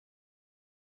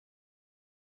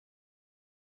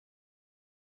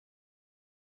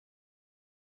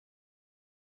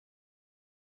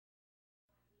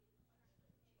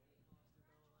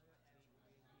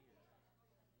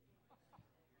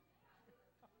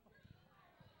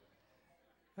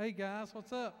Hey guys,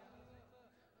 what's up?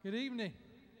 Good evening.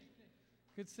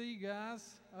 Good to see you guys.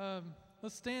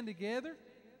 Let's stand together.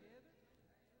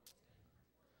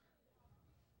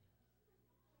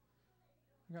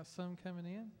 We got some coming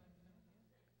in.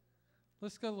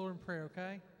 Let's go, Lord, in prayer,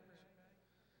 okay?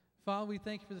 Father, we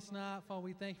thank you for this night. Father,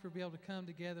 we thank you for being able to come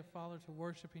together, Father, to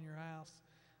worship in your house.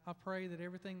 I pray that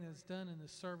everything that's done in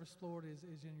this service, Lord,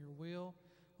 is in your will.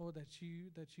 Lord, that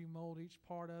you mold each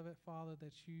part of it, Father,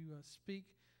 that you speak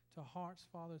to hearts,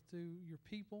 Father, through your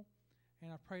people.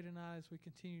 And I pray tonight as we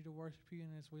continue to worship you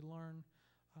and as we learn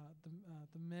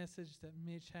the message that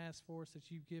Mitch has for us that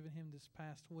you've given him this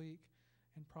past week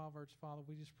in Proverbs, Father,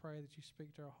 we just pray that you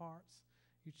speak to our hearts,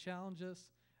 you challenge us,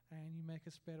 and you make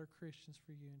us better Christians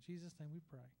for you. In Jesus' name we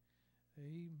pray.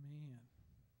 Amen.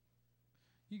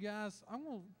 You guys, I'm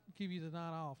going to give you the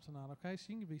night off tonight, okay? So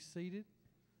you can be seated,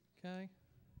 okay?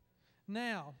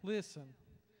 Now, listen.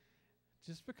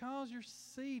 Just because you're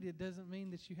seated doesn't mean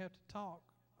that you have to talk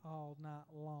all night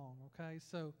long, okay?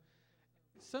 So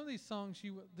some of these songs,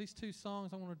 these two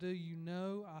songs I want to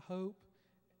do, I hope.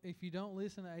 If you don't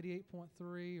listen to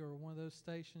 88.3 or one of those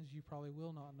stations, you probably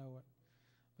will not know it.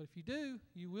 But if you do,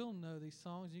 you will know these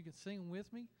songs. You can sing them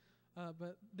with me.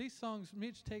 But these songs,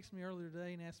 Mitch texted me earlier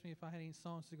today and asked me if I had any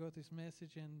songs to go with this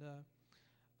message, and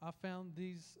I found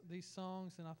these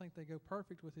songs, and I think they go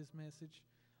perfect with his message.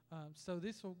 So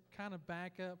this will kind of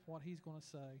back up what he's going to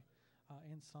say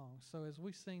in songs. So as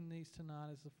we sing these tonight,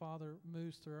 as the Father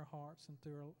moves through our hearts and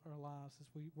through our lives, as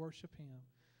we worship him,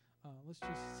 let's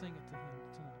just sing it to him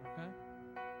tonight, okay?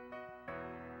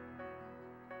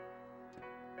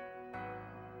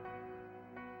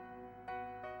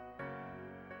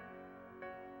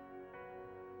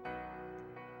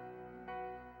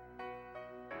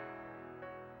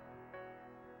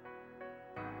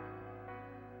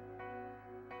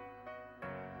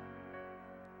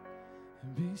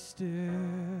 Be still,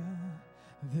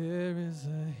 there is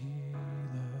a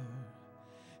healer.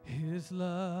 His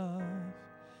love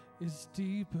is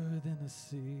deeper than the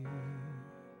sea.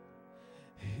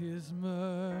 His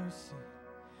mercy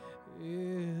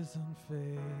is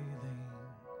unfailing.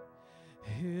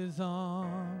 His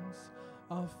arms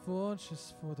are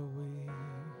fortress for the weak.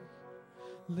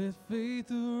 Let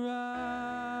faith arise.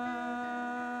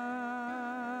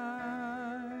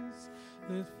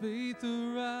 Let faith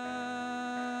arise.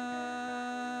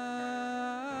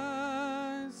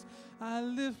 I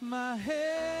lift my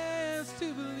hands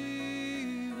to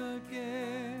believe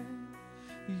again.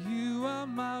 You are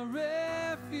my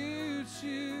refuge,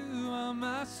 you are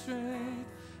my strength.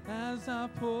 As I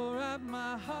pour out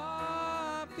my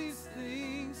heart, these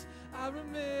things I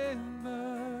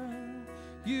remember.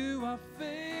 You are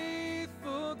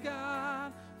faithful,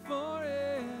 God, forever.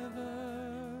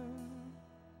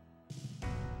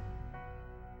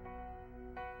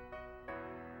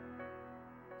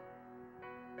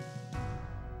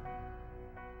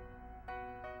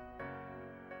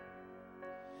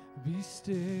 Be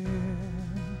still,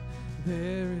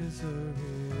 there is a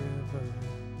river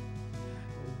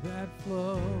that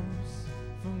flows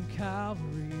from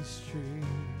Calvary's tree,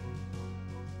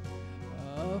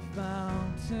 a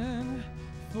fountain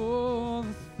for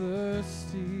the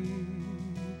thirsty,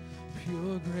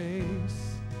 pure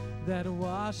grace that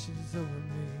washes over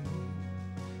me.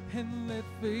 And let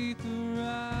faith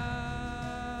arise,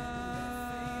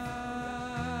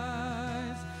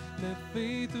 let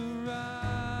faith arise.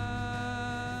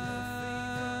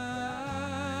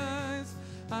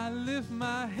 I lift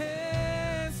my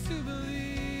hands to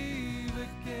believe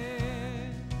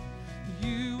again.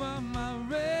 You are my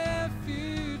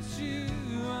refuge, you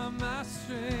are my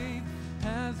strength.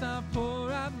 As I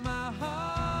pour out my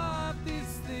heart,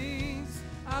 these things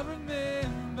I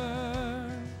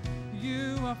remember.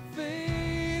 You are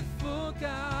faithful,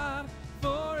 God,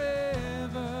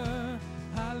 forever.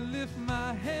 I lift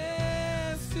my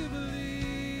hands to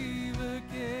believe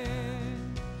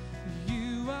again.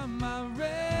 You are my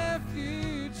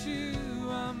refuge, you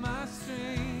are my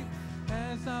strength.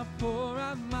 As I pour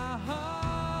out my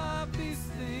heart, these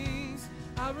things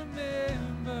I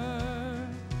remember.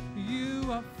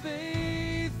 You are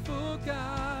faithful,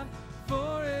 God,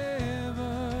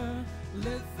 forever.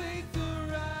 Let faith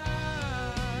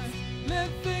arise, let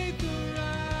faith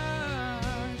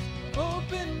arise.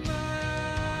 Open my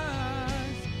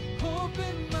eyes,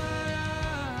 open my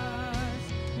eyes.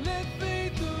 Let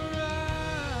faith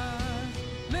arise,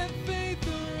 let faith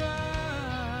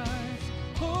arise.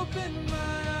 Open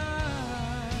my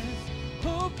eyes,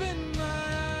 open my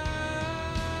eyes.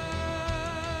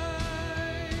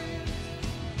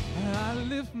 I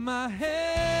lift my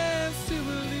hands to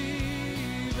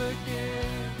believe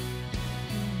again.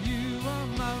 You are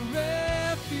my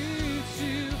refuge,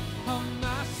 you are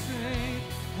my strength.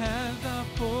 As I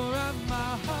pour out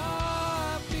my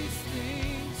heart, these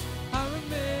things I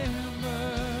remember.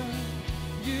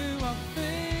 You are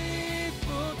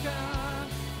faithful, God,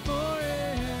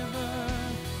 forever.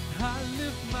 I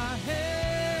lift my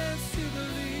hands to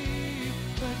believe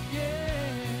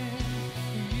again.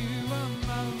 You are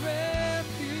my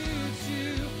refuge,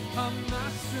 you are my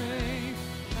strength.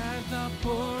 As I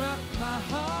pour out my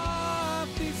heart,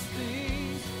 these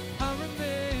things I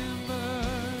remember.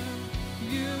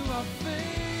 You are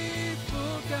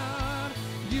faithful, God.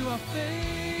 You are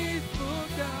faithful,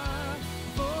 God,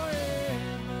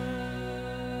 forever.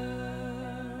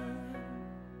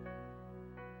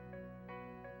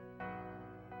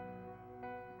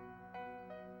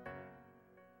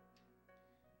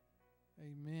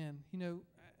 Amen.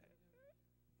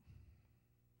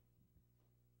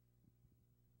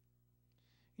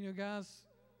 Guys,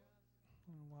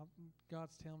 I don't know why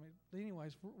God's telling me.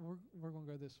 Anyways, we're going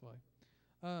to go this way.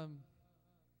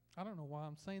 I don't know why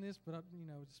I'm saying this, but I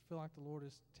just feel like the Lord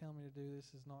is telling me to do this.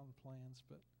 Is not in plans,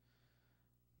 but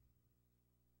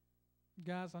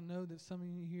guys, I know that some of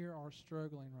you here are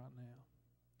struggling right now,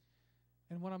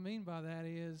 and what I mean by that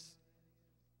is,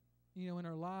 in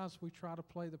our lives we try to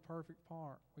play the perfect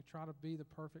part. We try to be the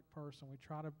perfect person. We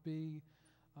try to be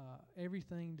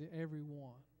everything to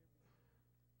everyone.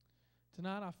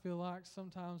 Tonight I feel like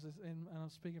sometimes, and I'm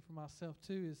speaking for myself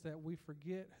too, is that we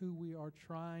forget who we are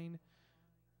trying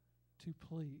to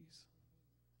please,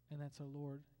 and that's our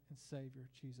Lord and Savior,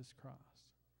 Jesus Christ.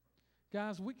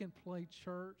 Guys, we can play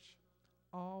church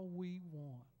all we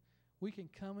want. We can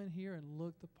come in here and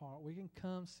look the part. We can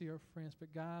come see our friends,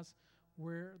 but guys,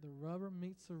 where the rubber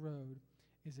meets the road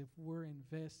is if we're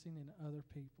investing in other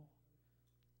people.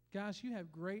 Guys, you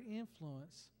have great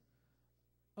influence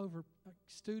over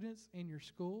students in your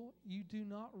school. You do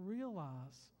not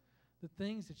realize the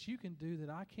things that you can do that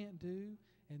I can't do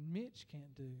and Mitch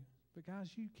can't do. But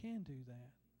guys, you can do that.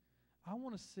 I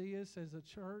want to see us as a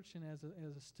church and as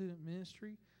a student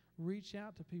ministry reach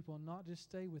out to people and not just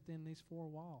stay within these four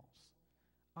walls.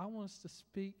 I want us to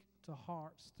speak to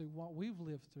hearts through what we've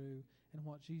lived through and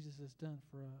what Jesus has done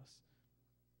for us.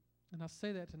 And I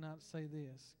say that tonight to say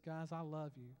this. Guys, I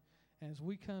love you. As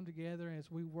we come together,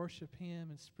 as we worship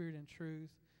Him in spirit and truth,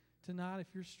 tonight,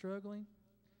 if you're struggling,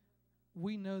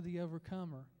 we know the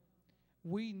overcomer.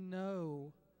 We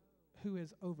know who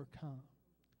has overcome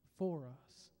for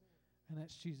us, and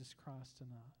that's Jesus Christ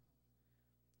tonight.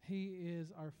 He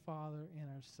is our Father and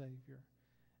our Savior.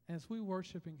 As we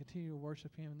worship and continue to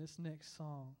worship Him in this next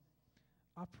song,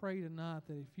 I pray tonight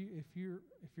that if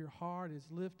your heart is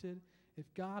lifted, if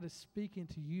God is speaking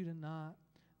to you tonight,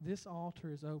 this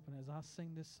altar is open as I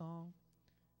sing this song.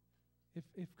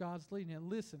 If God's leading you,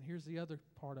 listen, here's the other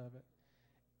part of it.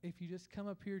 If you just come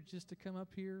up here just to come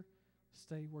up here,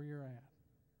 stay where you're at.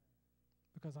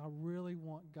 Because I really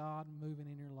want God moving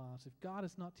in your lives. If God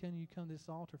is not telling you to come to this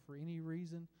altar for any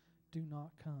reason, do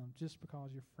not come just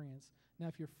because you're friends. Now,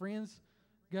 if your friends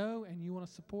go and you want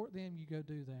to support them, you go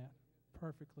do that.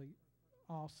 Perfectly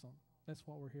awesome. That's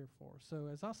what we're here for. So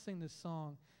as I sing this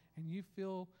song and you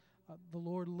feel the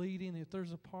Lord leading, if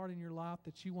there's a part in your life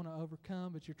that you want to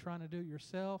overcome but you're trying to do it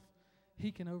yourself,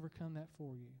 He can overcome that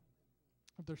for you.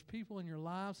 If there's people in your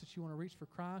lives that you want to reach for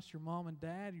Christ, your mom and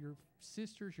dad, your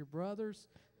sisters, your brothers,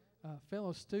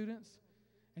 fellow students,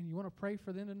 and you want to pray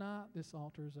for them tonight, this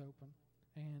altar is open.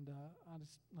 And I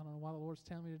don't know why the Lord's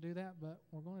telling me to do that, but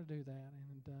we're going to do that,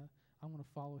 and I'm going to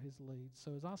follow His lead.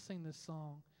 So as I sing this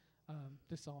song,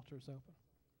 this altar is open.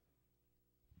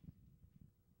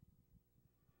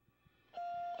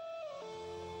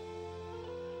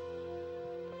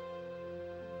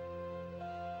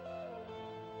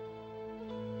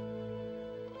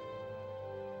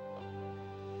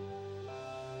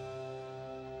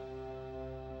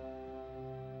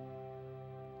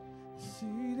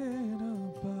 Seated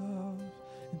above,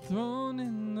 enthroned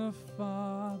in the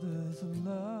Father's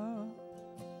love,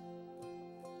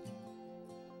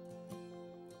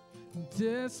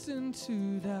 destined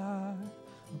to die,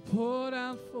 poured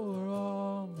out for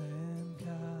all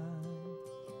mankind.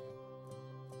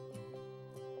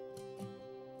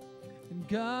 And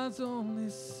God's only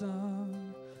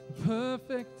Son,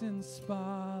 perfect and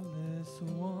spotless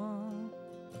one.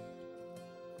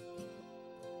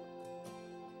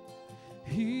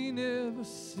 He never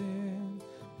sinned,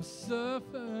 but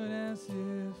suffered as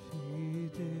if He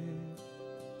did.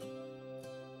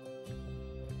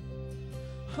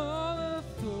 All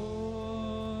authority,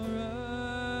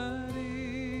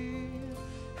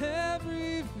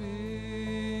 every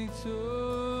victory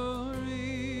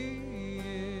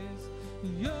is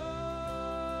yours.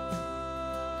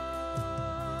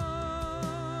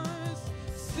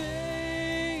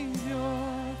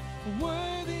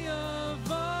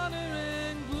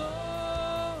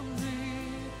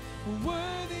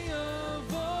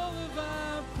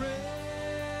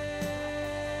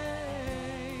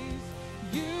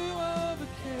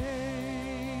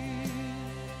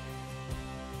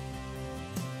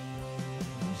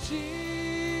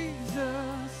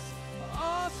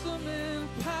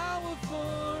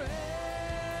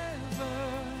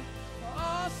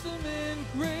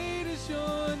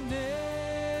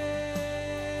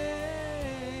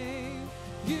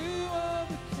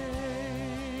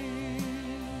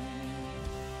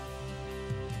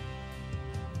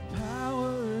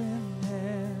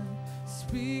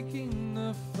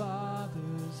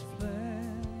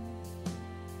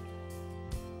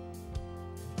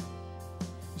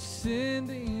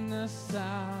 sending us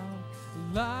out,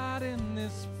 light in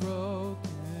this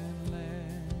broken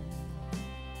land.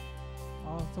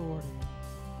 All authority.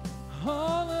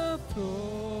 All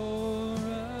authority,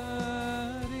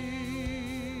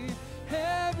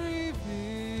 every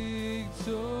victory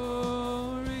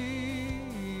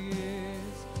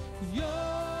is yours.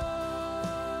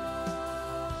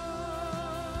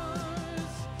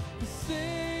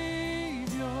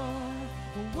 Savior,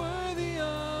 worthy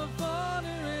of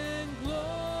honor and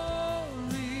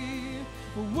glory,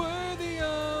 worthy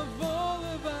of all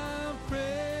of our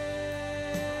praise.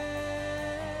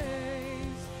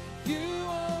 You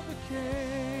overcame.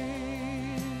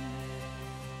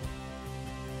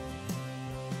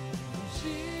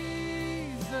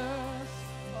 Jesus,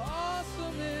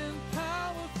 awesome in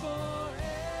power forever,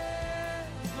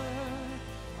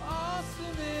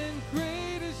 awesome and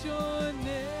great is your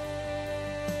name.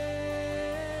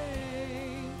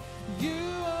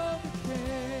 You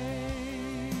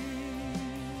overcame,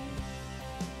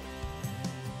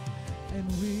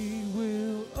 and we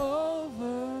will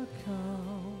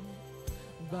overcome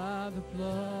by the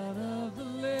blood of the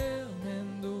Lamb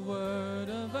and the word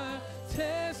of our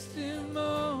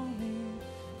testimony.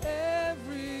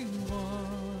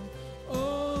 Everyone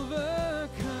overcome,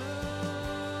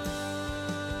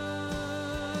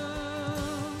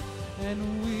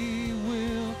 and we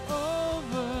will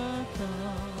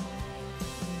overcome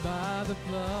by the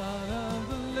blood of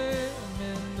the Lamb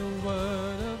and the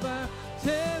word of our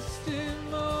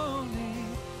testimony.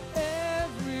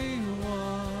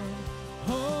 Everyone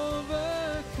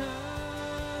overcome.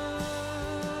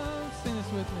 Sing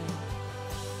this with me.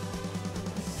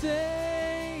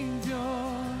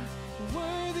 Savior,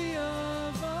 worthy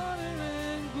of honor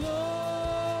and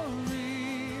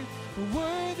glory,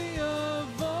 worthy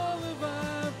of all of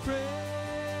our praise.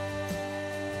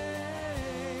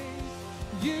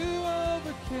 You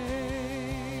overcame.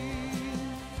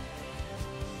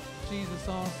 Jesus,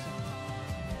 awesome.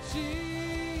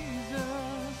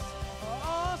 Jesus,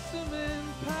 awesome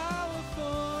in power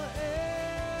forever,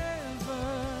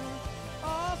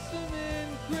 awesome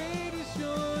and great is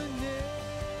your name.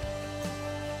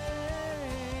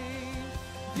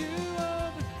 You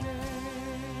overcame.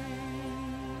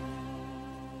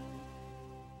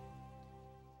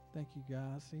 Thank you,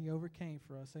 guys. He overcame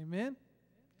for us. Amen.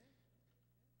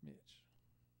 Mitch.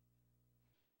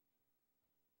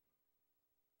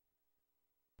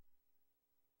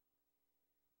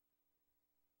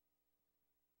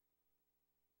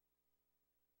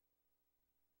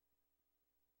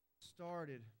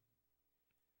 Started.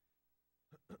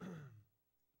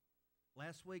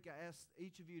 Last week I asked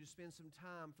each of you to spend some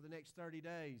time for the next 30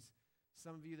 days.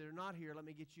 Some of you that are not here, let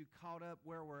me get you caught up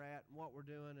where we're at and what we're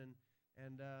doing, and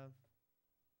there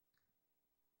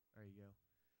you go.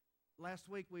 Last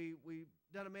week we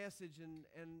done a message and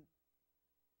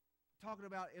talking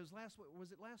about, it was last week.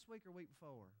 Was it last week or week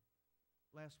before?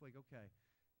 Last week, okay.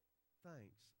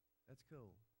 Thanks. That's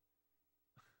cool.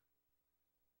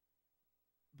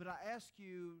 But I asked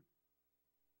you,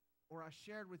 or I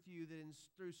shared with you that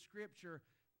through Scripture,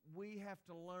 we have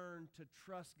to learn to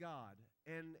trust God.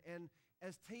 And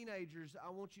as teenagers, I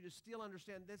want you to still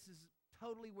understand this is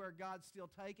totally where God's still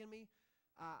taking me.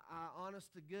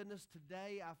 Honest to goodness,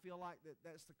 today I feel like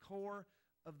that's the core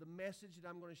of the message that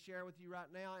I'm going to share with you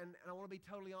right now. And I want to be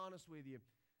totally honest with you.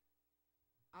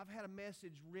 I've had a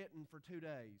message written for 2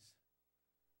 days.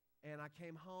 And I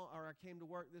came home, or I came to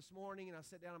work this morning, and I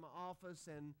sat down in my office,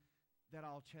 and that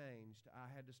all changed. I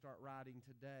had to start writing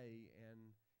today,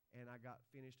 and I got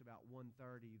finished about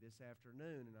 1:30 this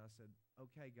afternoon, and I said,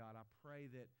 okay, God, I pray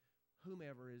that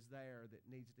whomever is there that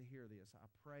needs to hear this, I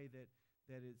pray that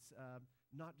it's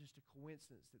not just a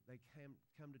coincidence that they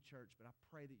come to church, but I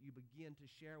pray that you begin to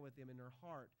share with them in their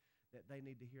heart that they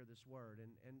need to hear this word.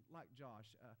 And like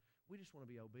Josh, we just want to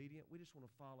be obedient. We just want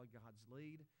to follow God's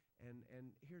lead.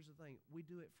 And here's the thing, we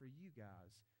do it for you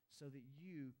guys so that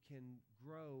you can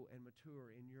grow and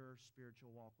mature in your spiritual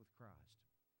walk with Christ.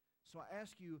 So I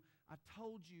ask you, I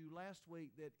told you last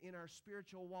week that in our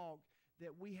spiritual walk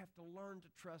that we have to learn to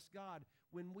trust God.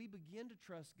 When we begin to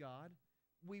trust God,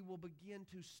 we will begin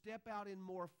to step out in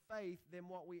more faith than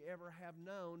what we ever have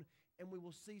known, and we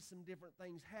will see some different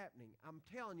things happening. I'm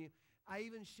telling you, I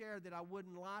even shared that I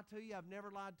wouldn't lie to you. I've never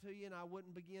lied to you, and I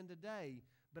wouldn't begin today.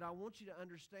 But I want you to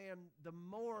understand the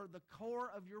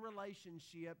core of your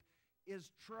relationship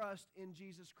is trust in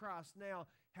Jesus Christ. Now,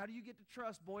 how do you get to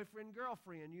trust boyfriend,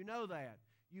 girlfriend? You know that.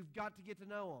 You've got to get to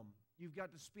know them. You've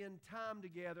got to spend time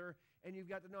together, and you've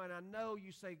got to know. And I know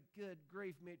you say, good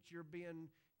grief, Mitch, you're being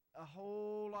a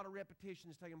whole lot of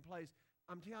repetitions taking place.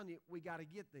 I'm telling you, we got to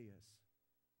get this.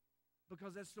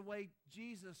 because that's the way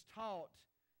Jesus taught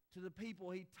to the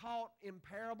people. He taught in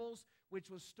parables, which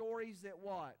was stories that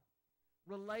what?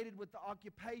 Related with the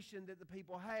occupation that the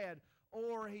people had.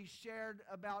 Or he shared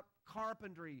about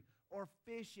carpentry or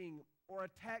fishing or a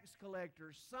tax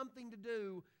collector, something to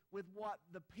do with what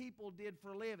the people did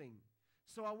for a living.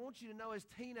 So I want you to know as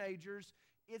teenagers,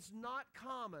 it's not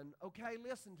common, okay,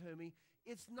 listen to me,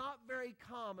 it's not very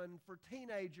common for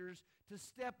teenagers to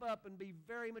step up and be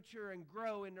very mature and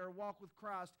grow in their walk with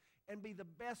Christ and be the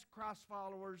best Christ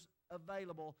followers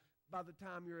available by the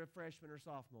time you're a freshman or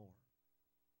sophomore.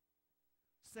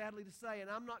 Sadly to say, and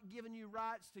I'm not giving you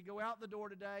rights to go out the door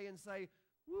today and say,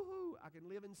 woohoo, I can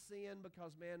live in sin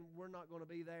because, man, we're not going to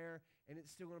be there and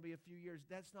it's still going to be a few years.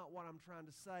 That's not what I'm trying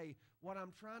to say. What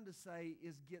I'm trying to say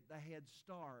is get the head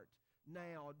start.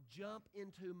 Now, jump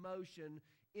into motion.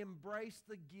 Embrace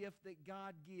the gift that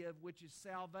God gives, which is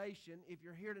salvation. If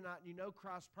you're here tonight and you know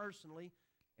Christ personally,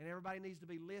 and everybody needs to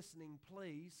be listening,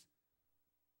 please,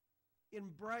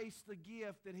 embrace the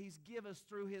gift that He's given us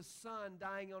through His Son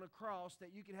dying on a cross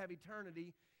that you can have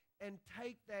eternity, and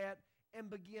take that and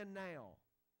begin now.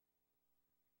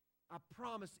 I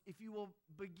promise, if you will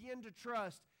begin to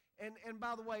trust, and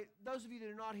by the way, those of you that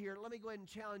are not here, let me go ahead and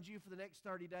challenge you for the next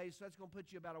 30 days, so that's going to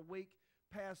put you about a week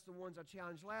past the ones I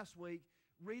challenged last week.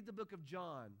 Read the book of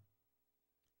John.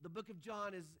 The book of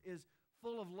John is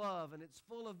full of love, and it's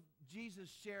full of Jesus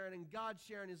sharing and God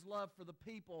sharing His love for the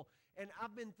people. And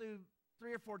I've been through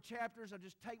 3 or 4 chapters. I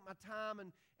just take my time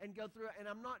and go through it. And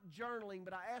I'm not journaling,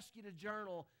 but I ask you to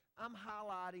journal. I'm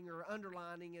highlighting or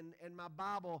underlining in my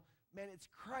Bible. Man, it's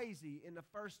crazy in the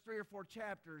first 3 or 4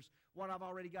 chapters what I've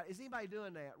already got. Is anybody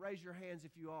doing that? Raise your hands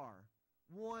if you are.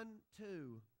 1,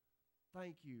 2.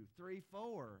 Thank you. 3,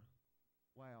 4.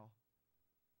 Wow.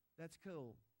 That's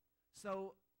cool.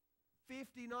 So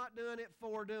 50 not doing it,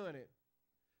 4 doing it.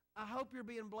 I hope you're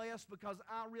being blessed because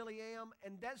I really am,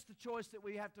 and that's the choice that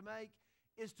we have to make,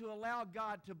 is to allow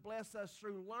God to bless us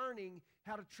through learning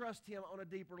how to trust Him on a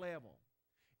deeper level.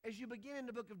 As you begin in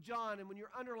the book of John, and when you're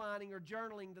underlining or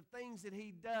journaling the things that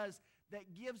He does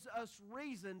that gives us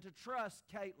reason to trust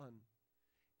Caitlin,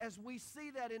 as we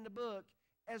see that in the book,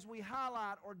 as we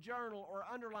highlight or journal or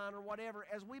underline or whatever,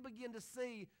 as we begin to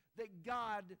see that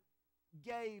God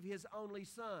gave His only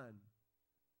Son,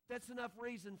 that's enough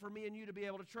reason for me and you to be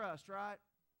able to trust, right?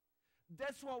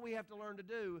 That's what we have to learn to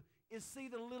do, is see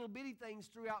the little bitty things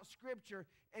throughout Scripture.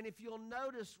 And if you'll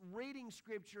notice reading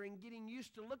Scripture and getting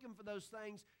used to looking for those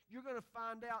things, you're going to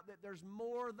find out that there's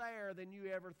more there than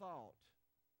you ever thought,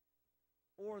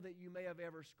 or that you may have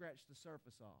ever scratched the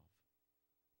surface of.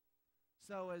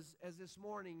 So as this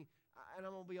morning, and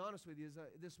I'm going to be honest with you,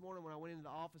 this morning when I went into the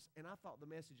office, and I thought the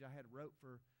message I had wrote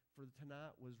for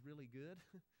tonight was really good.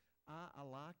 I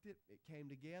liked it. It came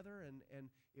together, and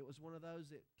it was one of those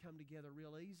that come together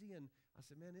real easy, and I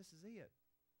said, man, this is it.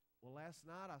 Well, last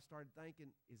night I started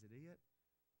thinking, is it it?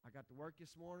 I got to work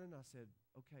this morning. I said,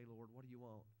 okay, Lord, what do you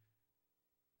want?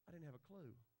 I didn't have a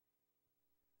clue.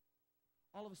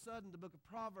 All of a sudden, the book of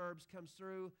Proverbs comes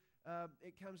through.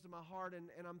 It comes to my heart,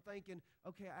 and I'm thinking,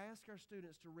 okay, I ask our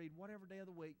students to read whatever day of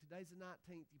the week. Today's the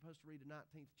 19th. You're supposed to read the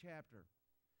 19th chapter.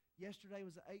 Yesterday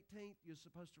was the 18th. You're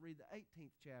supposed to read the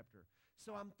 18th chapter.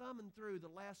 So I'm thumbing through the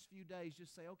last few days,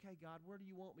 just say, okay, God, where do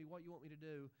you want me? What do you want me to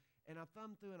do? And I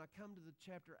thumb through, and I come to the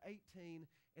chapter 18,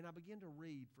 and I begin to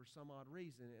read for some odd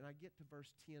reason, and I get to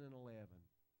verse 10 and 11.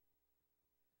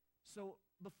 So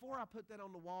before I put that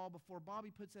on the wall, before Bobby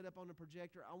puts that up on the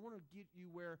projector, I want to give you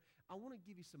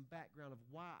some background of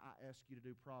why I ask you to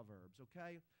do Proverbs,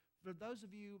 okay? For those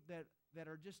of you that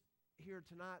are just here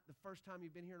tonight, the first time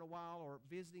you've been here in a while or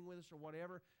visiting with us or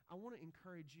whatever, I want to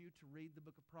encourage you to read the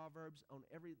book of Proverbs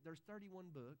there's 31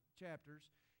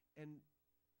 chapters, and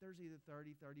there's either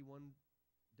 30, 31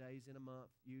 days in a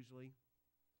month usually,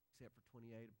 except for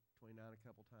 28, 29 a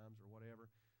couple times or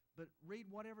whatever. But read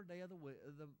whatever day of the week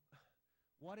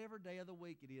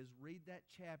it is, read that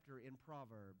chapter in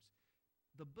Proverbs.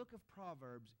 The book of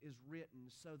Proverbs is written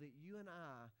so that you and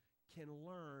I can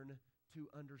learn to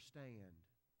understand.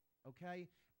 Okay?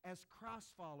 As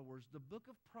Christ followers, the book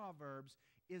of Proverbs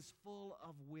is full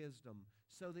of wisdom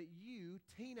so that you,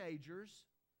 teenagers,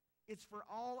 it's for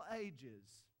all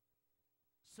ages,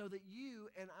 so that you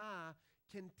and I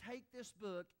can take this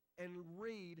book and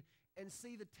read and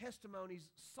see the testimonies.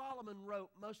 Solomon wrote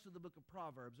most of the book of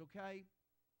Proverbs, okay?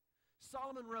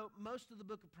 Solomon wrote most of the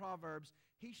book of Proverbs.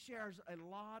 He shares a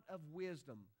lot of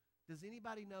wisdom. Does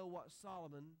anybody know what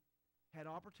Solomon had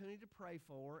opportunity to pray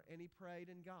for, and he prayed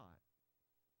and got?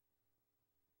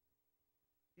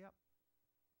 Yep.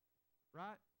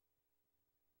 Right?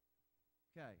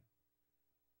 Okay.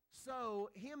 So,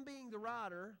 him being the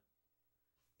writer,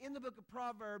 in the book of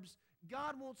Proverbs,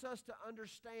 God wants us to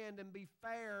understand and be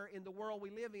fair in the world we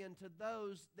live in to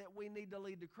those that we need to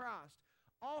lead to Christ.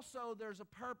 Also, there's a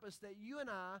purpose that you and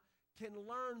I can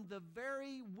learn the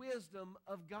very wisdom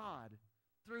of God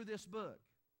through this book.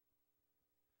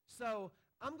 So,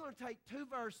 I'm going to take 2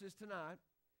 verses tonight,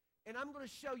 and I'm going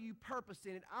to show you purpose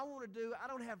in it. I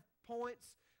don't have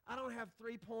points. I don't have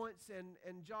 3 points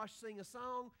and Josh sing a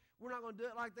song. We're not going to do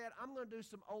it like that. I'm going to do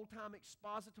some old-time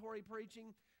expository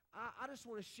preaching. I just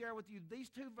want to share with you these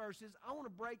 2 verses. I want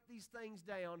to break these things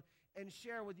down and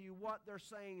share with you what they're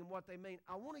saying and what they mean.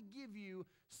 I want to give you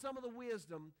some of the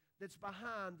wisdom that's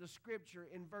behind the Scripture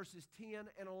in verses 10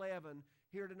 and 11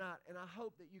 here tonight. And I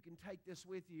hope that you can take this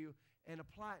with you and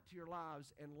apply it to your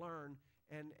lives and learn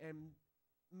and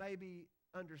maybe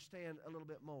understand a little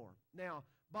bit more. Now,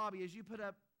 Bobby, as you put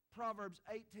up Proverbs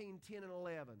 18, 10, and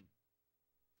 11,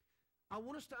 I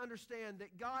want us to understand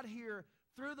that God here,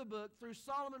 through the book, through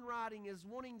Solomon writing, is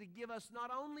wanting to give us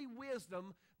not only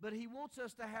wisdom, but he wants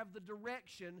us to have the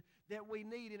direction that we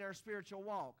need in our spiritual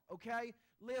walk, okay?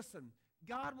 Listen,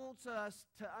 God wants us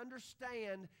to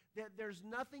understand that there's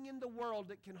nothing in the world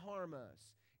that can harm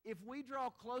us. If we draw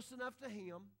close enough to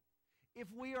him, if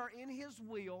we are in his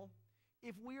will,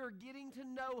 if we are getting to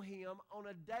know him on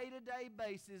a day-to-day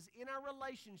basis in our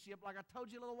relationship, like I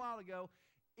told you a little while ago,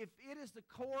 if it is the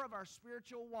core of our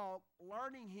spiritual walk,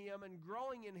 learning him and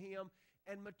growing in him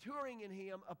and maturing in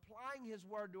him, applying his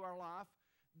word to our life,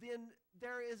 then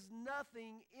there is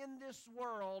nothing in this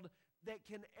world that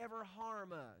can ever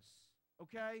harm us,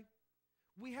 okay?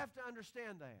 We have to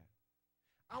understand that.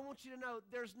 I want you to know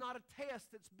there's not a test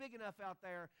that's big enough out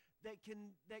there that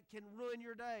can ruin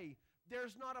your day.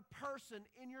 There's not a person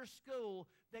in your school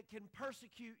that can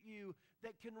persecute you,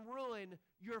 that can ruin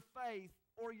your faith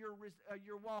or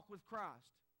your walk with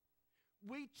Christ.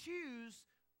 We choose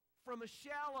from a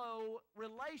shallow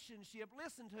relationship,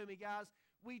 listen to me guys,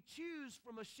 we choose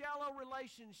from a shallow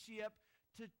relationship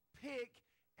to pick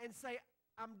and say,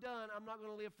 I'm done, I'm not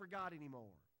going to live for God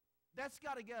anymore. That's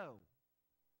got to go.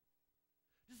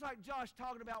 Just like Josh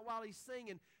talking about while he's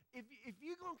singing, if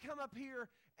you're going to come up here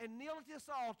and kneel at this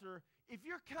altar, if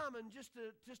you're coming just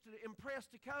to impress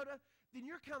Dakota, then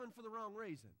you're coming for the wrong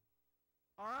reason.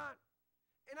 All right?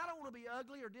 And I don't want to be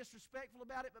ugly or disrespectful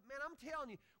about it, but man, I'm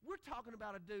telling you, we're talking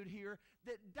about a dude here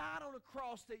that died on a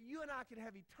cross that you and I can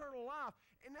have eternal life,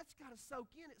 and that's got to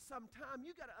soak in at some time.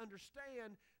 You got to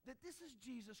understand that this is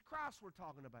Jesus Christ we're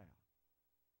talking about.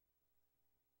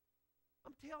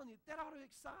 I'm telling you, that ought to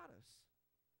excite us.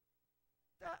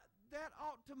 That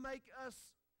ought to make us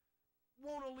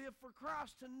want to live for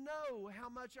Christ, to know how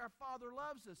much our Father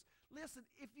loves us. Listen,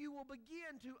 if you will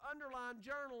begin to underline,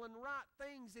 journal, and write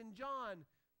things in John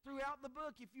throughout the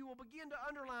book, if you will begin to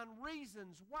underline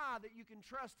reasons why that you can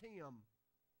trust him,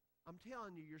 I'm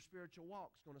telling you, your spiritual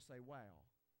walk's going to say, wow.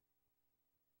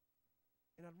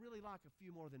 And I'd really like a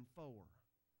few more than 4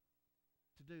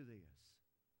 to do this.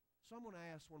 So I'm going to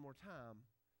ask one more time.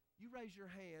 You raise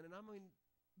your hand, and I'm going to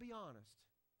be honest.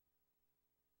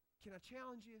 Can I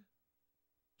challenge you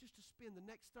just to spend the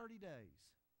next 30 days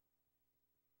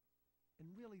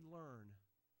and really learn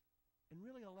and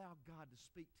really allow God to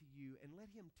speak to you and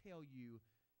let him tell you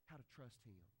how to trust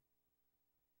him?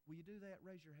 Will you do that?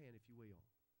 Raise your hand if you will.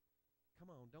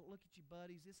 Come on, don't look at your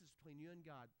buddies. This is between you and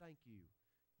God. Thank you.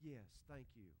 Yes,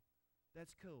 thank you.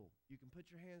 That's cool. You can put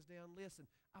your hands down. Listen,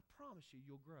 I promise you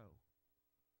you'll grow.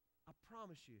 I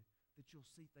promise you that you'll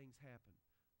see things happen.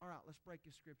 All right, let's break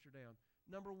this scripture down.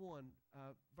 Number 1,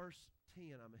 verse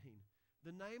 10,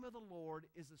 The name of the Lord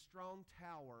is a strong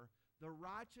tower. The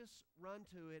righteous run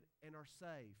to it and are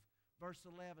safe. Verse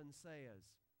 11 says,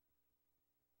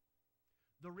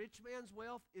 The rich man's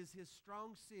wealth is his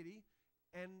strong city,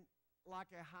 and like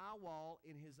a high wall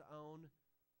in his own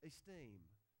esteem.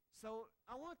 So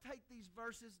I want to take these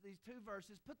verses, these 2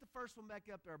 verses, put the first one back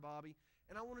up there, Bobby,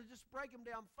 and I want to just break them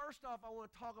down. First off, I want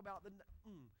to talk about the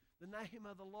name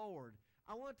of the Lord.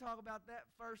 I want to talk about that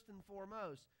first and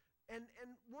foremost. And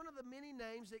one of the many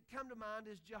names that come to mind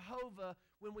is Jehovah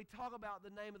when we talk about the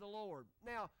name of the Lord.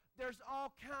 Now, there's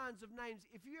all kinds of names.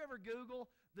 If you ever Google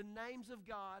the names of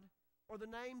God or the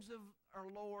names of our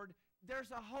Lord,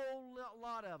 there's a whole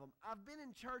lot of them. I've been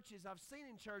in churches, I've seen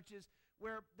in churches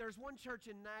where there's one church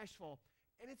in Nashville,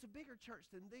 and it's a bigger church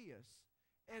than this.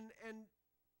 And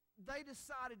they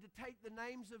decided to take the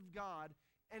names of God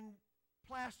and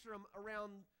plaster them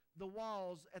around the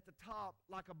walls at the top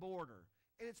like a border.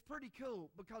 And it's pretty cool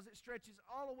because it stretches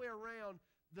all the way around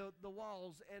the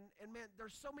walls. And man,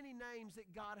 there's so many names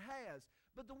that God has.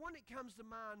 But the one that comes to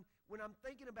mind when I'm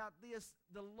thinking about this,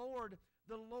 the Lord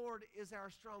is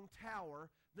our strong tower.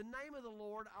 The name of the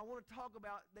Lord I want to talk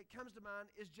about that comes to mind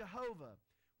is Jehovah.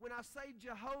 When I say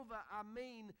Jehovah, I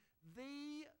mean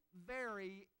the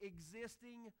very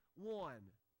existing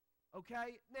one.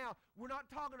 Okay? Now, we're not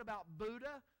talking about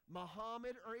Buddha,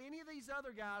 Muhammad, or any of these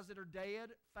other guys that are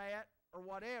dead, fat, or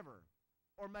whatever,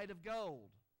 or made of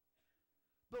gold.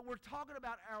 But we're talking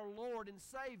about our Lord and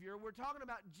Savior. We're talking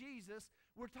about Jesus.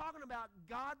 We're talking about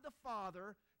God the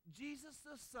Father, Jesus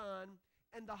the Son,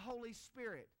 and the Holy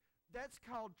Spirit. That's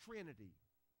called Trinity.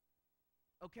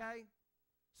 Okay?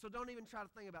 So don't even try to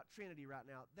think about Trinity right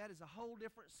now. That is a whole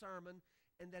different sermon,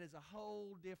 and that is a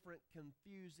whole different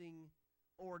confusing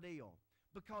ordeal.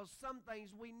 Because some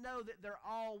things we know that they're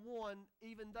all one,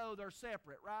 even though they're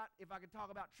separate, right? If I could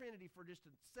talk about Trinity for just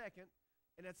a second,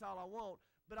 and that's all I want.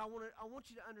 But I want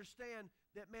you to understand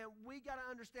that, man, we got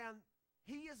to understand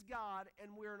He is God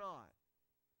and we're not.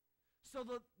 So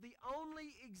the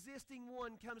only existing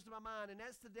one comes to my mind, and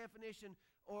that's the definition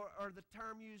or the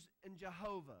term used in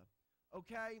Jehovah.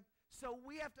 Okay? So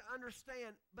we have to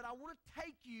understand, but I want to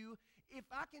take you, if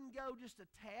I can go just a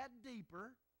tad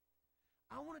deeper,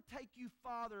 I want to take you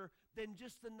farther than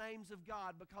just the names of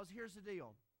God, because here's the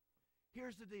deal.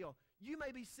 Here's the deal. You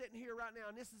may be sitting here right now,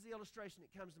 and this is the illustration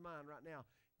that comes to mind right now.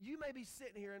 You may be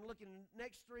sitting here and looking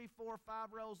next 3, 4,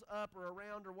 5 rows up or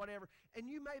around or whatever, and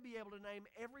you may be able to name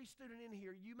every student in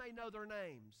here. You may know their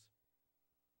names.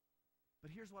 But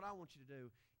here's what I want you to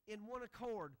do. In one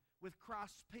accord with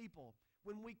Christ's people,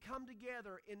 when we come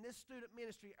together in this student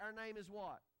ministry, our name is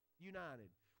what? United.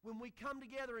 When we come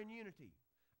together in unity,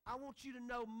 I want you to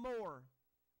know more.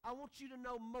 I want you to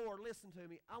know more. Listen to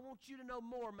me. I want you to know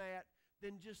more, Matt,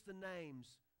 than just the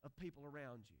names of people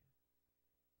around you.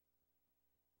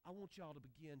 I want y'all to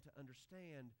begin to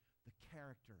understand the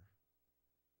character.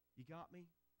 You got me?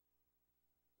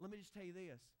 Let me just tell you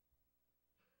this.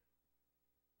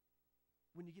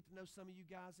 When you get to know some of you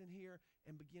guys in here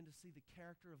and begin to see the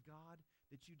character of God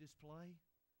that you display,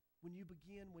 when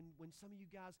some of you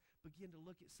guys begin to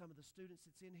look at some of the students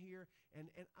that's in here, and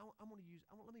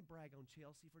let me brag on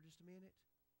Chelsea for just a minute.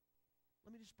 Let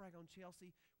me just brag on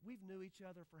Chelsea. We've knew each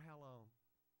other for how long?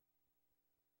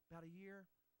 About a year.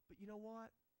 But you know what?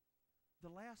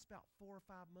 The last about 4 or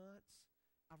 5 months,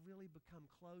 I've really become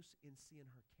close in seeing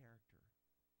her character.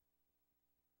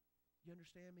 You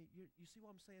understand me? You see what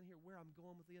I'm saying here, where I'm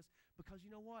going with this? Because you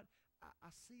know what?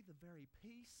 I see the very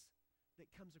peace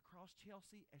that comes across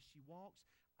Chelsea as she walks.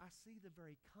 I see the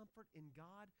very comfort in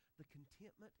God, the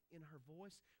contentment in her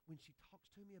voice when she talks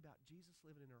to me about Jesus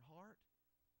living in her heart.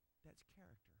 That's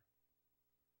character.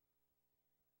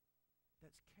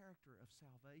 That's character of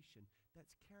salvation.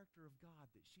 That's character of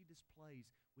God that she displays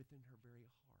within her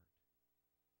very heart.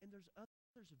 And there's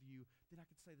others of you that I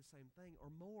could say the same thing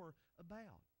or more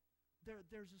about.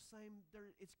 There's the same,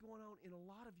 it's going on in a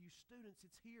lot of you students.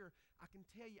 It's here. I can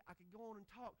tell you, I could go on and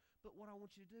talk, but what I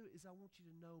want you to do is I want you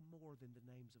to know more than the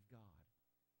names of God.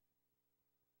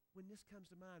 When this comes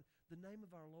to mind, the name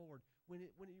of our Lord, when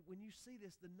you see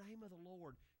this, the name of the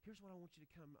Lord, here's what I want you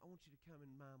to come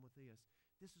in mind with this.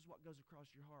 This is what goes across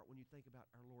your heart when you think about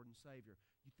our Lord and Savior.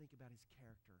 You think about His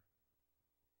character.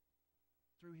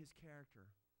 Through His character,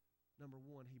 number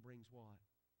one, He brings what?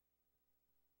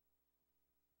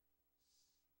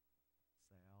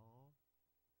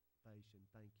 Salvation.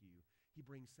 Thank you. He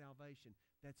brings salvation.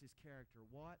 That's His character.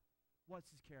 What?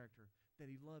 What's His character? That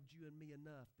He loved you and me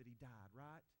enough that He died,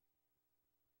 right?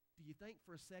 Do you think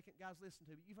for a second, guys, listen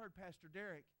to me. You've heard Pastor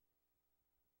Derek.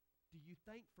 Do you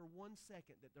think for 1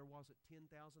 second that there wasn't 10,000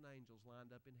 angels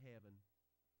lined up in heaven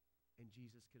and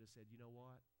Jesus could have said, you know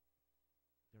what?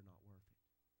 They're not worth it.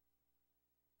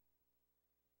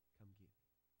 Come get me.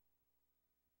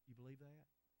 You believe that?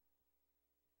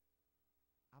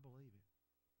 I believe it.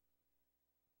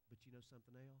 But you know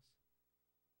something else?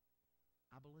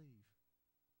 I believe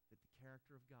that the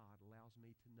character of God allows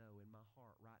me to know in my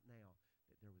heart right now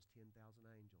that there was 10,000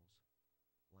 angels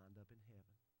lined up in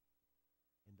heaven,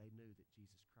 and they knew that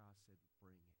Jesus Christ said,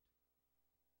 bring it.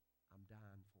 I'm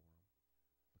dying for them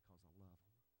because I love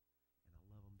them, and I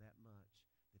love them that much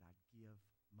that I'd give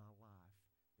my life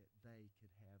that they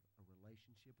could have a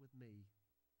relationship with me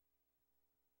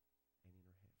and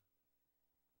enter heaven.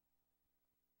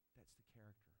 That's the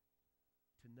character.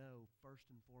 To know, first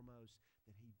and foremost,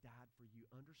 that He died for you.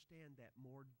 Understand that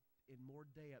in more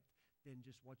depth than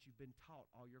just what you've been taught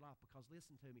all your life. Because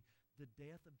listen to me, the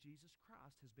death of Jesus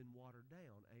Christ has been watered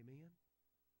down. Amen?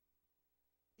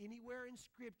 Anywhere in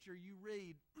Scripture you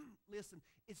read, listen,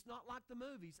 it's not like the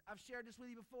movies. I've shared this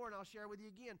with you before, and I'll share with you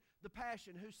again. The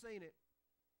Passion, who's seen it?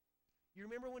 You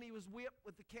remember when he was whipped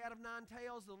with the cat of nine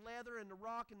tails, the leather and the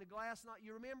rock and the glass?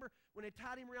 You remember when they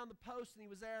tied him around the post and he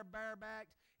was there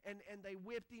barebacked and they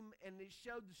whipped him and it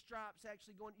showed the stripes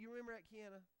actually going. You remember that,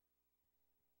 Kiana?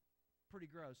 Pretty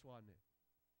gross, wasn't it?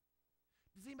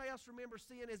 Does anybody else remember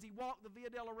seeing as he walked the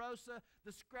Via Dolorosa,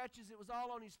 the scratches, it was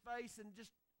all on his face and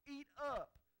just eat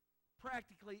up,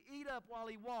 practically eat up while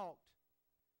he walked.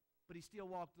 But he still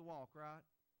walked the walk, right?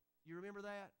 You remember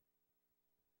that?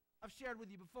 I've shared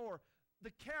with you before.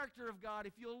 The character of God,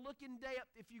 if you'll look in depth,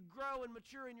 if you grow and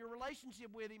mature in your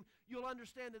relationship with Him, you'll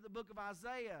understand that the book of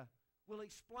Isaiah will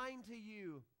explain to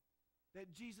you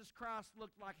that Jesus Christ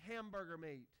looked like hamburger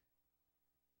meat.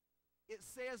 It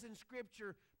says in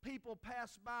Scripture, people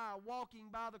pass by, walking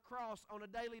by the cross on a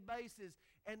daily basis,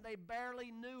 and they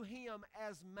barely knew Him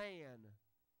as man.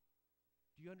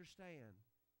 Do you understand?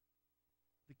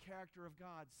 The character of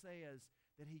God says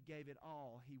that He gave it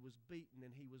all. He was beaten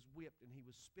and He was whipped and He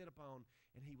was spit upon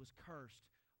and He was cursed,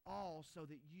 all so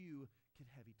that you could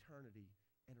have eternity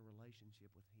and a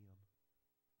relationship with Him.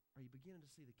 Are you beginning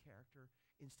to see the character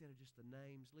instead of just the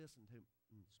names? Listen to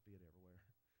spit everywhere.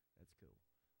 That's cool.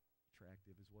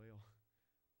 Attractive as well.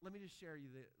 Let me just share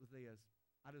you with this.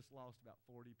 I just lost about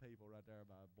 40 people right there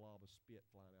by a blob of spit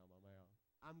flying out of my mouth.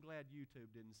 I'm glad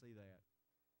YouTube didn't see that.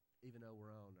 Even though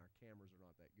we're on, our cameras are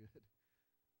not that good.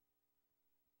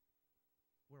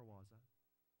 Where was I?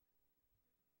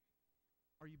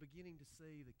 Are you beginning to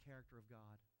see the character of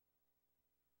God?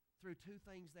 Through two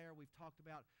things there we've talked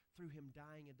about, through Him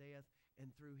dying a death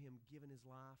and through Him giving His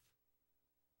life,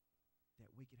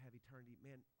 that we could have eternity.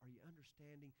 Man, are you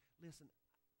understanding? Listen,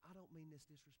 I don't mean this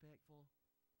disrespectful,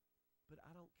 but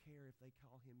I don't care if they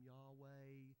call Him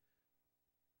Yahweh,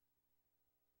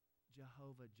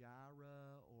 Jehovah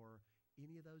Jireh, or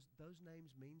any of those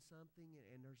names mean something,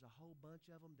 and there's a whole bunch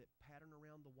of them that pattern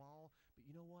around the wall. But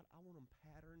you know what? I want them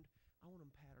patterned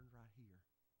right here.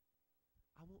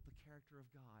 I want the character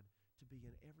of God to be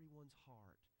in everyone's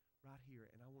heart right here,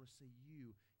 and I want to see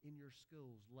you in your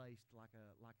schools laced like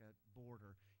a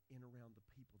border in around the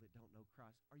people that don't know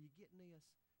Christ. Are you getting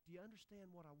this? Do you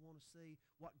understand what I want to see,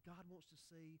 what God wants to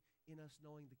see in us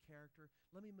knowing the character?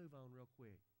 Let me move on real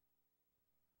quick.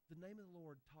 The name of the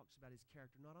Lord talks about His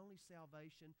character, not only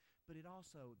salvation, but it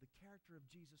also, the character of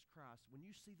Jesus Christ. When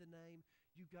you see the name,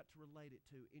 you've got to relate it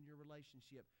to in your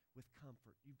relationship with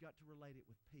comfort. You've got to relate it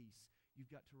with peace.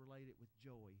 You've got to relate it with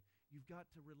joy. You've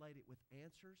got to relate it with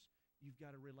answers. You've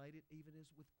got to relate it even as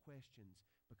with questions,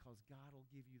 because God will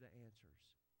give you the answers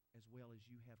as well as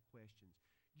you have questions.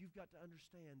 You've got to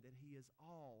understand that He is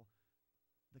all,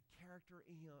 the character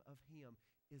of Him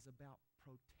is about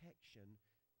protection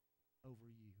over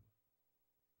you.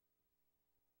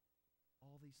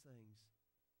 All these things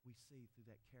we see through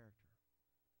that character.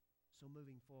 So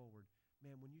moving forward,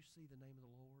 man, when you see the name of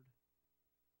the Lord,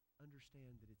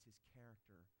 understand that it's His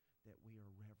character that we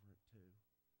are reverent to.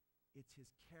 It's His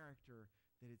character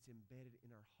that it's embedded in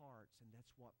our hearts, and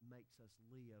that's what makes us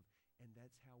live, and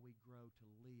that's how we grow to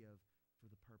live for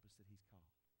the purpose that He's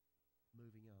called.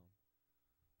 Moving on.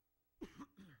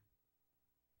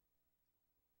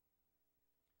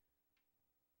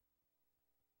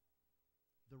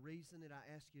 The reason that I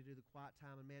asked you to do the quiet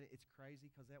time, and man, it's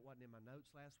crazy because that wasn't in my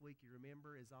notes last week. You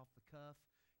remember, is off the cuff,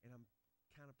 and I'm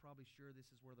kind of probably sure this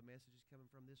is where the message is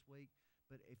coming from this week.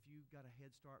 But if you've got a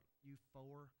head start, you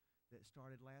 4 that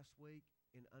started last week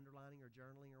in underlining or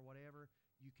journaling or whatever,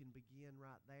 you can begin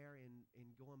right there in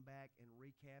going back and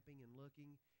recapping and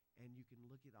looking, and you can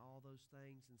look at all those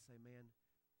things and say, man,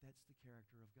 that's the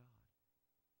character of God.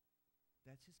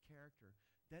 That's His character.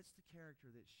 That's the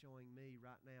character that's showing me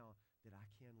right now that I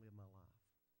can live my life.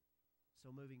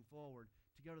 So moving forward,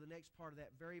 to go to the next part of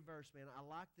that very verse, man, I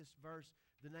like this verse.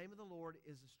 The name of the Lord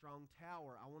is a strong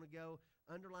tower. I want to go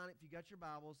underline it, if you got your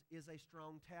Bibles, is a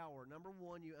strong tower. Number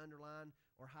 1, you underline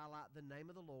or highlight the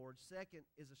name of the Lord. Second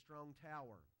is a strong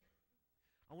tower.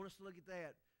 I want us to look at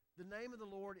that. The name of the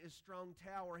Lord is strong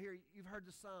tower. Here, you've heard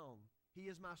the song,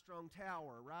 He is my strong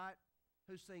tower, right?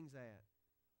 Who sings that?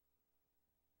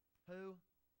 Who?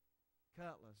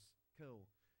 Cutlass. Cool.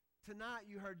 Tonight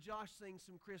you heard Josh sing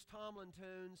some Chris Tomlin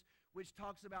tunes, which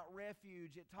talks about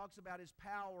refuge. It talks about His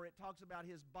power. It talks about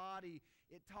His body.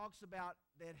 It talks about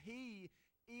that He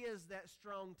is that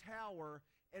strong tower.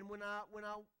 And when I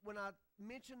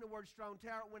mentioned the word strong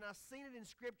tower, when I seen it in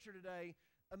Scripture today,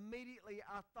 immediately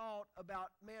I thought about,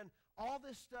 man, all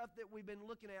this stuff that we've been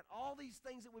looking at, all these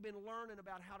things that we've been learning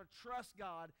about how to trust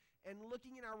God and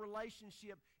looking in our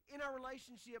relationship. In our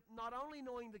relationship, not only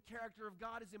knowing the character of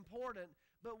God is important,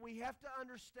 but we have to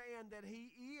understand that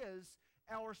He is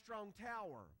our strong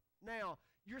tower. Now,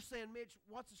 you're saying, Mitch,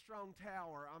 what's a strong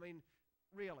tower? I mean,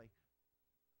 really,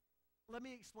 let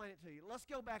me explain it to you. Let's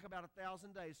go back about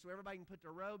 1,000 days so everybody can put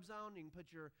their robes on. You can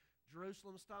put your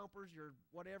Jerusalem stompers, your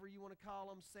whatever you want to call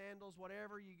them, sandals,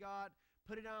 whatever you got.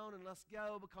 Put it on and let's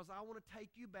go, because I want to take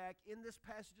you back in this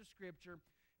passage of Scripture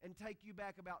and take you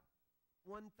back about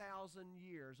 1,000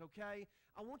 years, okay?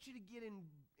 I want you to get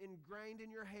ingrained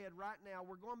in your head right now.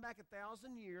 We're going back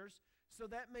 1,000 years, so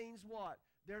that means what?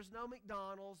 There's no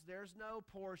McDonald's, there's no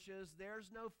Porsches,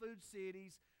 there's no Food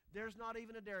Cities, there's not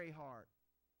even a Dairy Heart.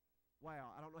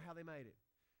 Wow, I don't know how they made it.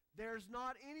 There's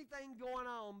not anything going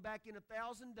on back in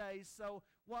 1,000 days. So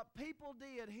what people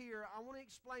did here, I want to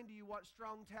explain to you what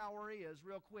Strong Tower is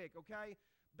real quick, okay?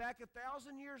 Back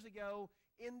 1,000 years ago,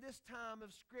 in this time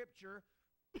of Scripture,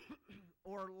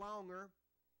 or longer,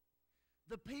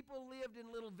 the people lived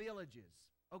in little villages,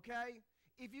 okay?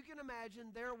 If you can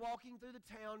imagine, they're walking through the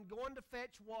town, going to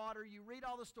fetch water. You read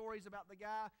all the stories about the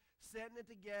guy sitting at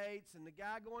the gates and the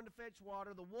guy going to fetch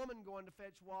water, the woman going to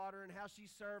fetch water, and how she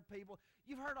served people.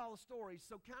 You've heard all the stories,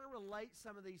 so kind of relate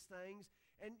some of these things.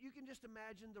 And you can just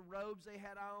imagine the robes they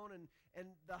had on and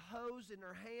the hose in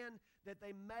their hand that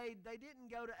they made. They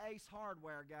didn't go to Ace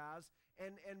Hardware, guys,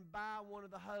 and buy one of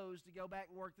the hose to go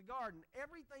back and work the garden.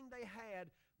 Everything they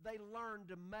had, they learned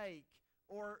to make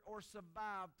or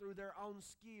survive through their own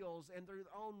skills and their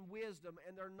own wisdom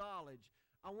and their knowledge.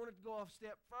 I wanted to go a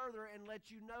step further and let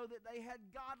you know that they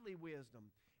had godly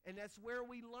wisdom. And that's where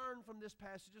we learn from this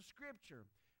passage of Scripture.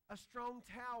 A strong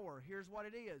tower, here's what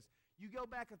it is. You go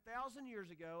back 1,000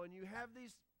 years ago and you have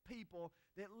these people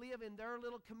that live in their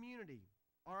little community,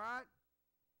 all right?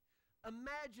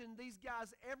 Imagine these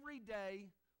guys every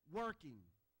day working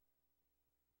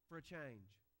for a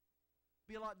change.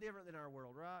 Be a lot different than our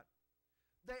world, right?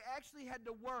 They actually had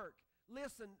to work.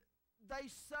 Listen, they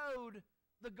sowed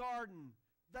the garden.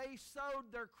 They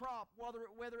sowed their crop, whether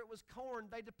it was corn.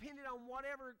 They depended on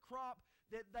whatever crop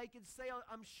that they could sell.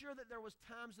 I'm sure that there was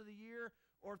times of the year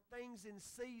or things in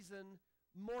season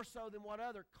more so than what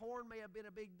other. Corn may have been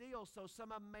a big deal, so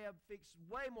some of them may have fixed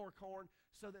way more corn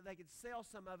so that they could sell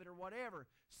some of it or whatever.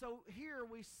 So here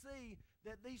we see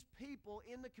that these people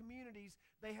in the communities,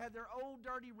 they had their old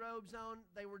dirty robes on.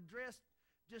 They were dressed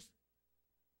just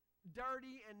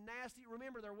dirty and nasty.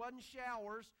 Remember, there wasn't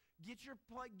showers. Get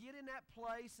in that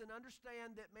place and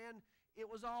understand that, man, it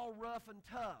was all rough and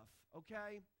tough,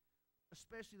 okay?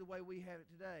 Especially the way we have it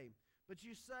today. But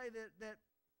you say that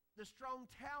the strong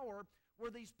tower were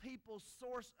these people's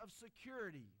source of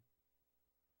security.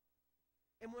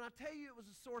 And when I tell you it was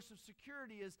a source of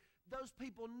security, is those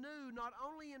people knew not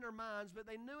only in their minds, but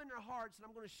they knew in their hearts, and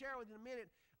I'm going to share with you in a minute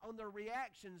on their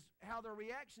reactions, how their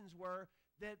reactions were,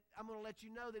 that I'm going to let you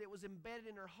know that it was embedded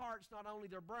in their hearts, not only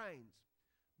their brains.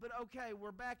 But okay,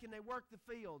 we're back and they work the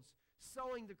fields,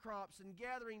 sowing the crops and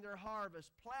gathering their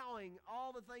harvest, plowing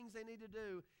all the things they need to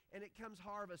do, and it comes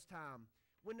harvest time.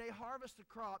 When they harvest the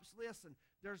crops, listen,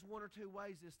 there's one or two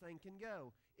ways this thing can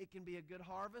go. It can be a good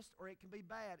harvest or it can be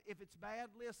bad. If it's bad,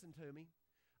 listen to me.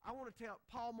 I want to tell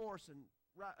Paul Morrison,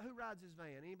 who rides his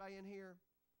van? Anybody in here?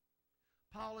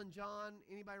 Paul and John,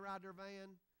 anybody ride their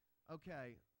van?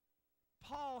 Okay.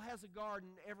 Paul has a garden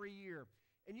every year.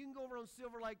 And you can go over on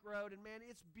Silver Lake Road, and, man,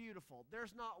 it's beautiful.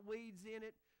 There's not weeds in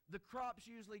it. The crops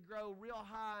usually grow real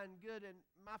high and good, and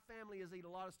my family has eaten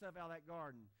a lot of stuff out of that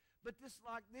garden. But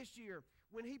this year,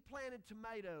 when he planted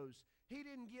tomatoes, he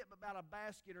didn't get about a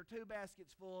basket or two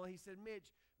baskets full. He said,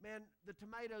 Mitch, man, the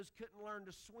tomatoes couldn't learn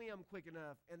to swim quick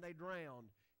enough, and they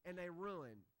drowned, and they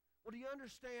ruined. Well, do you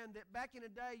understand that back in the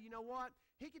day, you know what?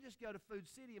 He could just go to Food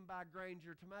City and buy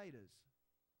Granger tomatoes.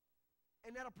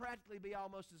 And that'll practically be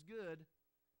almost as good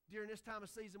during this time of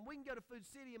season. We can go to Food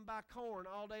City and buy corn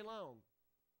all day long,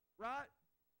 right?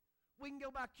 We can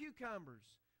go buy cucumbers.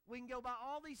 We can go buy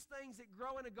all these things that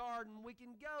grow in a garden. We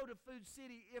can go to Food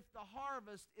City if the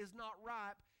harvest is not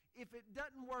ripe. If it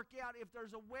doesn't work out, if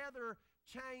there's a weather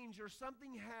change or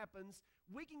something happens,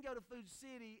 we can go to Food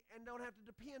City and don't have to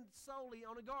depend solely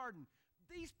on a garden.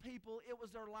 These people, it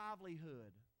was their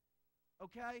livelihood,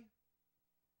 okay?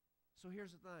 So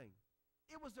here's the thing.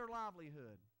 It was their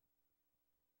livelihood.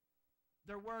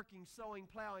 They're working, sowing,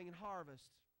 plowing, and harvest.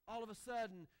 All of a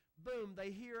sudden, boom, they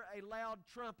hear a loud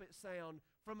trumpet sound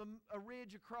from a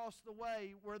ridge across the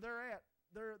way where they're at.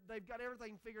 They've got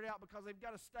everything figured out because they've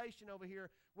got a station over here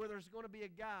where there's going to be a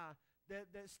guy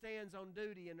that stands on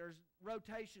duty, and there's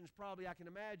rotations probably, I can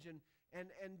imagine, and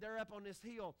they're up on this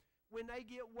hill. When they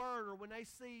get word or when they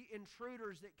see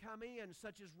intruders that come in,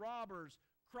 such as robbers,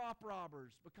 crop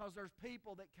robbers, because there's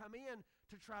people that come in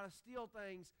to try to steal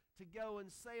things to go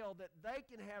and sell that they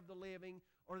can have the living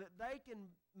or that they can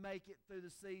make it through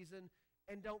the season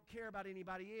and don't care about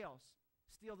anybody else.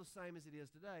 Still the same as it is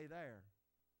today there.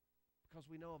 because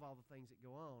we know of all the things that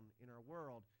go on in our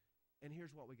world. And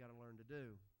here's what we got to learn to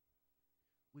do.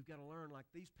 We've got to learn, like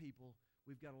these people,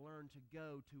 we've got to learn to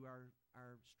go to our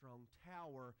strong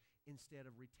tower instead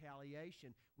of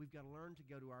retaliation. We've got to learn to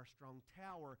go to our strong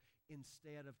tower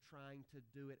instead of trying to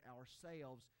do it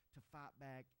ourselves, to fight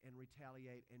back and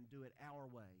retaliate and do it our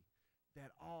way.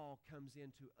 That all comes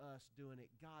into us doing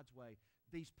it God's way.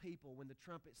 These people, when the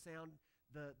trumpet sounded,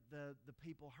 the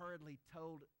people hurriedly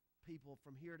told people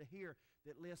from here to here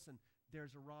that, listen,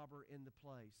 there's a robber in the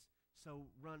place. So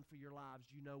run for your lives.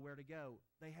 You know where to go.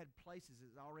 They had places that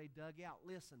was already dug out.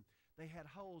 Listen, they had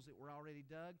holes that were already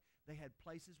dug. They had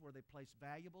places where they placed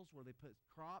valuables, where they put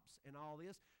crops and all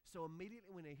this. So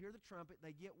immediately when they hear the trumpet,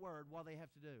 they get word. What do they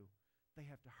have to do? They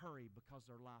have to hurry because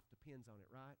their life depends on it,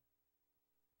 right?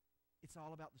 It's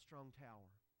all about the strong tower.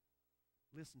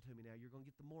 Listen to me now. You're going to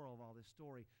get the moral of all this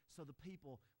story. So the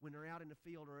people, when they're out in the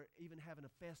field or even having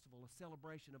a festival, a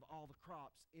celebration of all the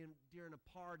crops during a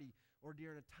party or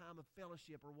during a time of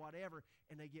fellowship or whatever,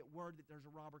 and they get word that there's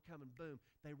a robber coming, boom,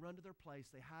 they run to their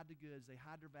place, they hide the goods, they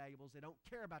hide their valuables, they don't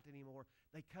care about it anymore,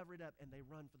 they cover it up, and they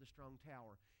run for the strong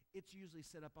tower. It's usually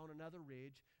set up on another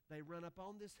ridge. They run up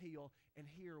on this hill, and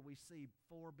here we see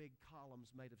 4 big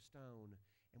columns made of stone.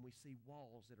 And we see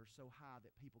walls that are so high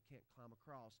that people can't climb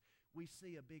across. We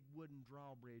see a big wooden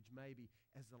drawbridge maybe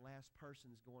as the last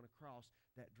person's going across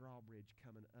that drawbridge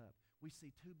coming up. We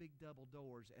see 2 big double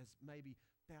doors as maybe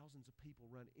thousands of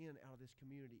people run in out of this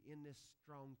community. In this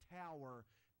strong tower,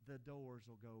 the doors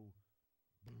will go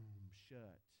boom,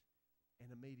 shut.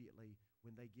 And immediately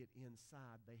when they get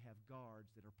inside, they have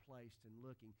guards that are placed and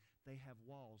looking. They have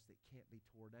walls that can't be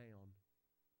torn down.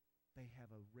 They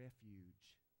have a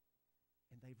refuge.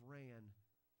 And they've ran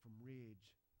from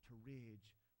ridge to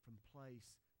ridge, from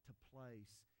place to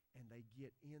place, and they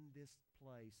get in this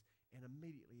place, and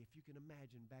immediately, if you can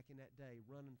imagine back in that day,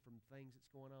 running from things that's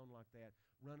going on like that,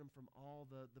 running from all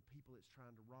the people that's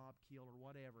trying to rob, kill, or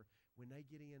whatever, when they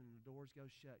get in and the doors go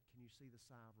shut, can you see the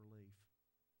sigh of relief?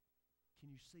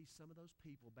 Can you see some of those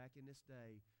people back in this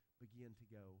day begin to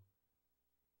go,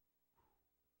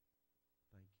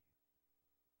 thank you.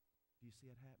 Do you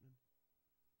see it happening?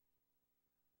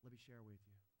 Let me share with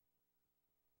you.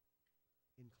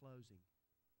 In closing,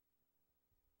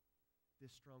 this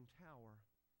strong tower,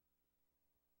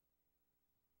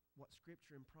 what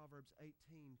Scripture in Proverbs 18,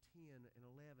 10, and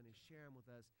 11 is sharing with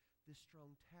us, this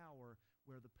strong tower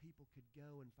where the people could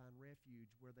go and find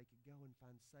refuge, where they could go and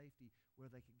find safety,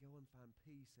 where they could go and find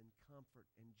peace and comfort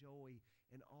and joy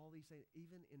and all these things,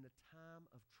 even in the time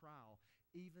of trial,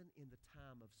 even in the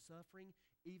time of suffering,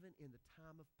 even in the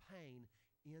time of pain.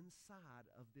 Inside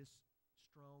of this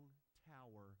strong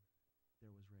tower,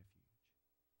 there was refuge.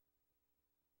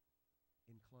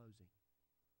 In closing,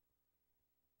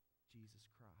 Jesus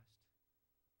Christ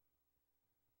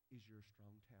is your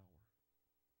strong tower.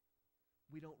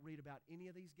 We don't read about any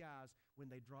of these guys when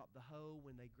they drop the hoe,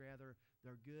 when they gather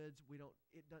their goods.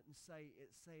 It doesn't say,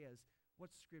 it says,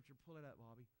 what's the scripture? Pull it up,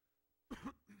 Bobby.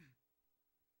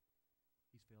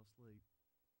 He's fell asleep.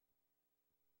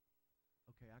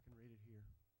 Okay, I can read it here.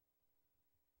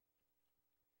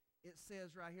 It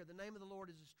says right here, the name of the Lord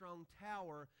is a strong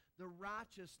tower. The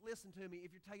righteous, listen to me,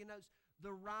 if you're taking notes,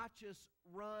 the righteous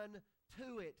run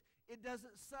to it. It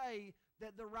doesn't say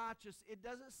that it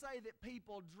doesn't say that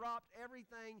people dropped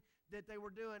everything that they were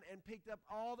doing and picked up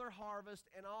all their harvest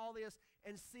and all this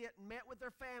and met with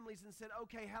their families and said,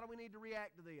 okay, how do we need to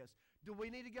react to this? Do we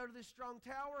need to go to this strong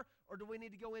tower, or do we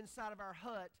need to go inside of our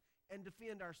hut and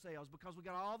defend ourselves? Because we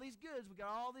got all these goods, we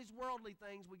got all these worldly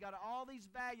things, we got all these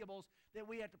valuables that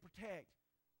we have to protect.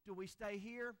 Do we stay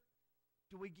here?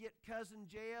 Do we get cousin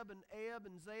Jeb and Eb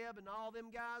and Zeb and all them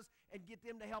guys and get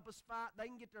them to help us fight? They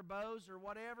can get their bows or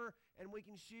whatever, and we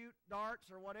can shoot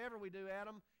darts or whatever we do at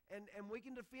them, and we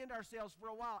can defend ourselves for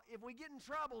a while. If we get in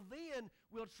trouble, then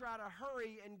we'll try to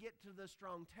hurry and get to the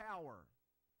strong tower.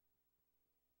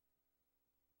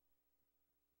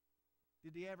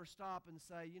 Did he ever stop and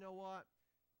say, you know what,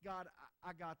 God,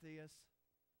 I got this.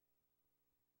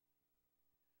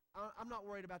 I'm not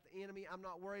worried about the enemy. I'm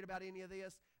not worried about any of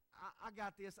this. I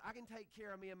got this. I can take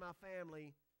care of me and my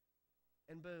family.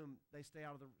 And boom, they stay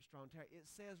out of the strong tower. It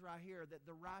says right here that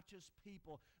the righteous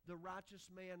people, the righteous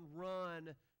man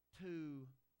run to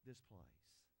this place.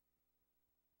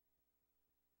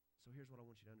 So here's what I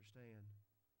want you to understand.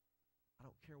 I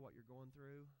don't care what you're going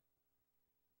through.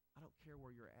 I don't care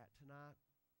where you're at tonight.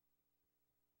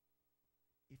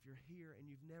 If you're here and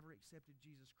you've never accepted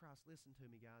Jesus Christ, listen to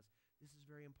me, guys. This is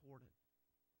very important.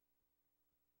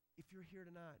 If you're here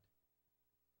tonight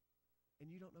and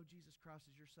you don't know Jesus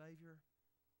Christ as your Savior,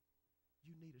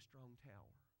 you need a strong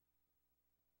tower.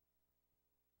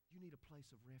 You need a place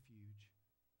of refuge.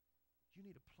 You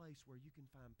need a place where you can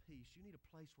find peace. You need a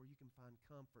place where you can find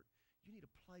comfort. You need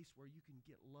a place where you can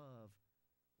get love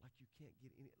like you can't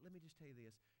get any. Let me just tell you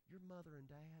this. Your mother and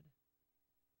dad,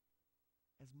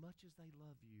 as much as they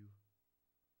love you,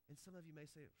 and some of you may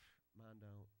say, mine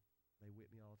don't. They whip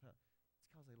me all the time. It's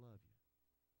because they love you.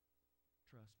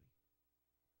 Trust me.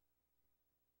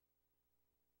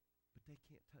 But they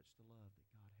can't touch the love that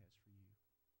God has for you.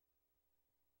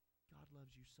 God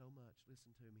loves you so much.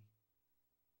 Listen to me.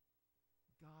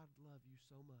 God loved you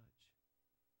so much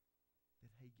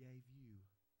that He gave you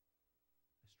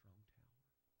a strong tower.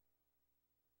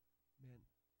 Man,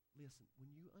 listen, when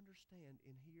you understand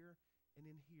in here and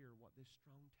in here what this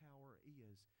strong tower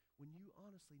is, when you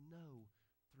honestly know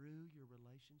through your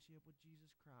relationship with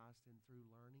Jesus Christ and through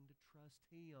learning to trust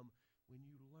Him, when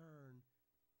you learn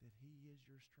that He is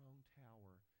your strong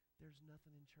tower, there's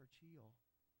nothing in Churchill.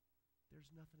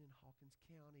 There's nothing in Hawkins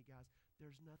County, guys.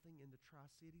 There's nothing in the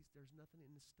Tri-Cities. There's nothing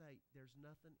in the state. There's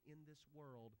nothing in this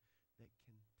world that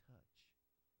can touch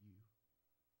you.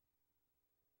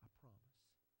 I promise.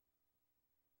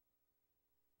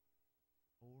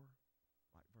 Or,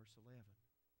 like verse 11,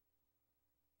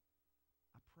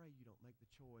 I pray you don't make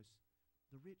the choice.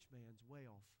 The rich man's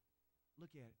wealth,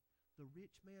 look at it. The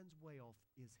rich man's wealth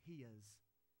is his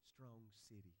strong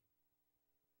city.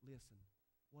 Listen,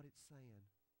 what it's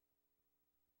saying.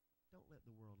 Don't let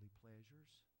the worldly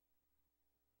pleasures,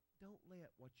 don't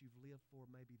let what you've lived for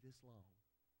maybe this long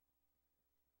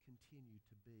continue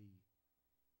to be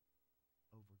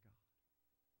over God.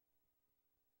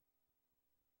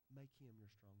 Make Him your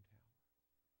strong tower.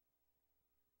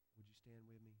 Would you stand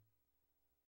with me?